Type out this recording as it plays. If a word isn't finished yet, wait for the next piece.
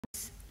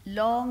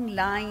long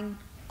line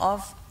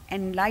of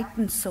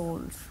enlightened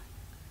souls,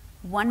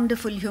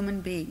 wonderful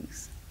human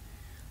beings,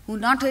 who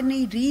not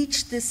only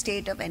reached this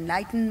state of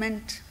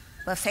enlightenment,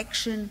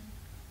 perfection,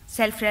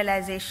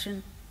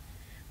 self-realization,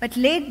 but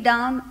laid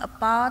down a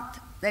path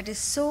that is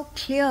so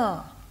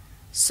clear,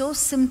 so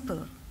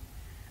simple,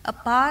 a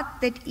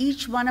path that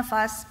each one of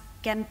us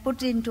can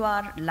put into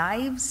our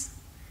lives,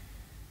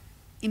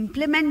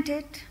 implement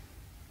it,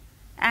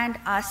 and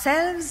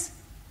ourselves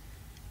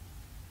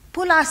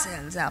pull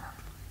ourselves up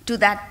to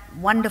that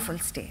wonderful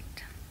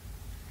state.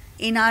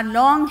 In our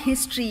long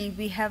history,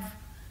 we have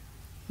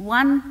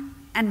won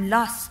and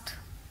lost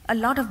a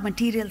lot of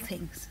material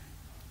things.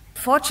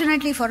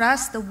 Fortunately for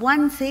us, the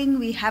one thing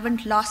we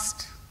haven't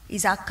lost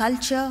is our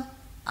culture,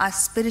 our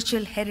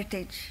spiritual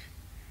heritage,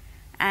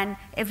 and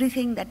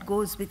everything that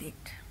goes with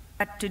it.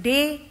 But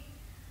today,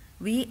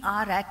 we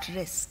are at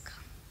risk.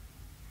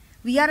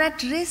 We are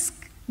at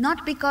risk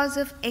not because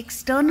of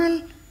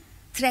external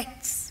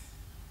threats.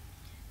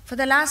 For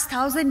the last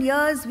 1,000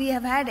 years, we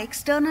have had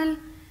external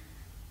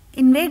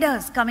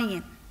invaders coming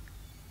in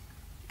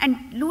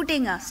and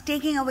looting us,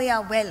 taking away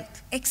our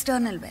wealth,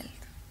 external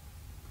wealth.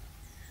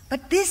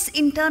 But this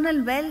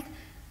internal wealth,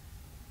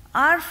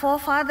 our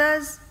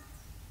forefathers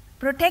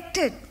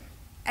protected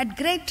at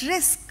great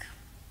risk,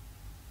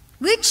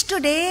 which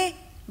today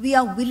we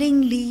are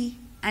willingly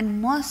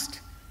and most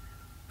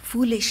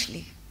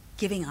foolishly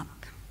giving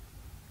up.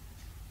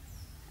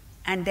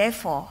 And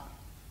therefore,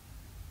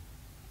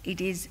 it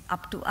is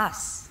up to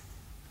us.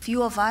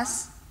 Few of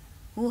us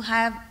who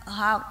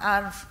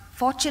are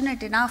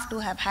fortunate enough to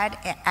have had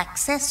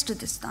access to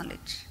this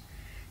knowledge,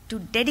 to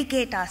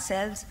dedicate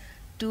ourselves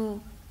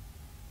to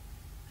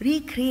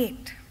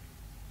recreate,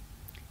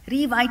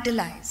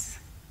 revitalize,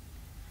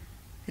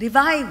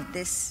 revive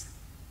this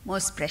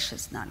most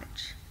precious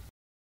knowledge.